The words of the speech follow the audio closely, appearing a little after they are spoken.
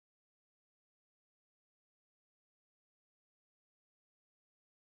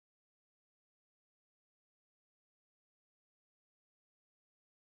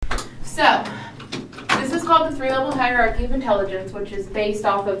So, this is called the three-level hierarchy of intelligence, which is based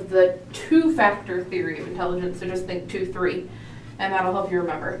off of the two-factor theory of intelligence. So just think 2, 3, and that'll help you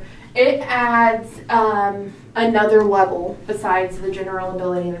remember. It adds another level besides the general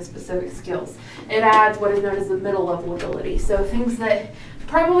ability and the specific skills. It adds what is known as the middle level ability. So things that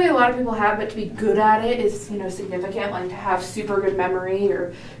probably a lot of people have, but to be good at it is, significant, like to have super good memory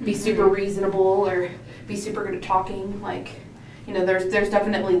or be super reasonable or be super good at talking. Like, there's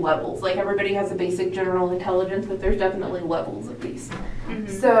definitely levels. Like everybody has a basic general intelligence, but there's definitely levels of these.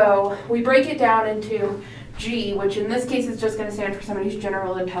 So we break it down into G, which in this case is just going to stand for somebody's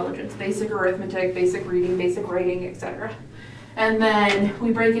general intelligence, basic arithmetic, basic reading, basic writing, etc. And then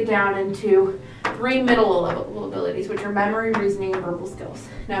we break it down into 3 middle level abilities, which are memory, reasoning, and verbal skills.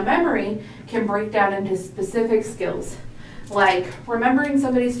 Now memory can break down into specific skills, like remembering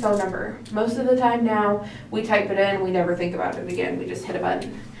somebody's phone number. Most of the time now, we type it in, we never think about it again, we just hit a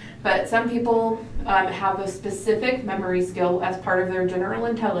button. But some people have a specific memory skill as part of their general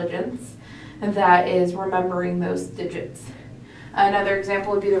intelligence, and that is remembering those digits. Another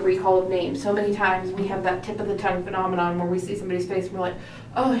example would be the recall of names. So many times we have that tip of the tongue phenomenon where we see somebody's face and we're like,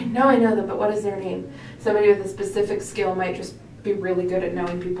 oh, I know them, but what is their name? Somebody with a specific skill might just be really good at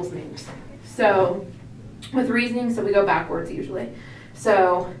knowing people's names. So with reasoning, so we go backwards usually.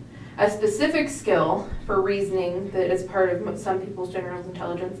 So a specific skill for reasoning that is part of some people's general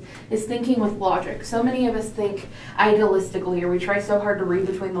intelligence is thinking with logic. So many of us think idealistically, or we try so hard to read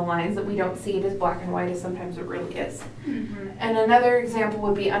between the lines that we don't see it as black and white as sometimes it really is. And another example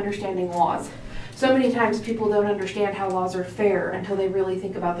would be understanding laws. So many times people don't understand how laws are fair until they really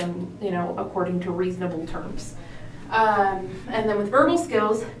think about them, according to reasonable terms. And then with verbal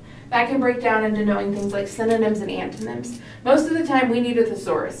skills, that can break down into knowing things like synonyms and antonyms. Most of the time we need a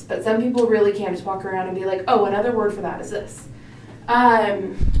thesaurus, but some people really can just walk around and be like, oh, another word for that is this.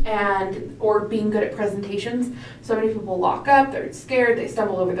 Or being good at presentations. So many people lock up, they're scared, they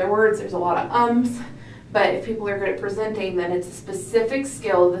stumble over their words, there's a lot of ums. But if people are good at presenting, then it's a specific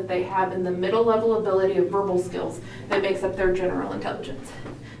skill that they have in the middle level ability of verbal skills that makes up their general intelligence.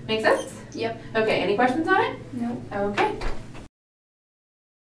 Make sense? Yep. Okay, any questions on it? No. Okay.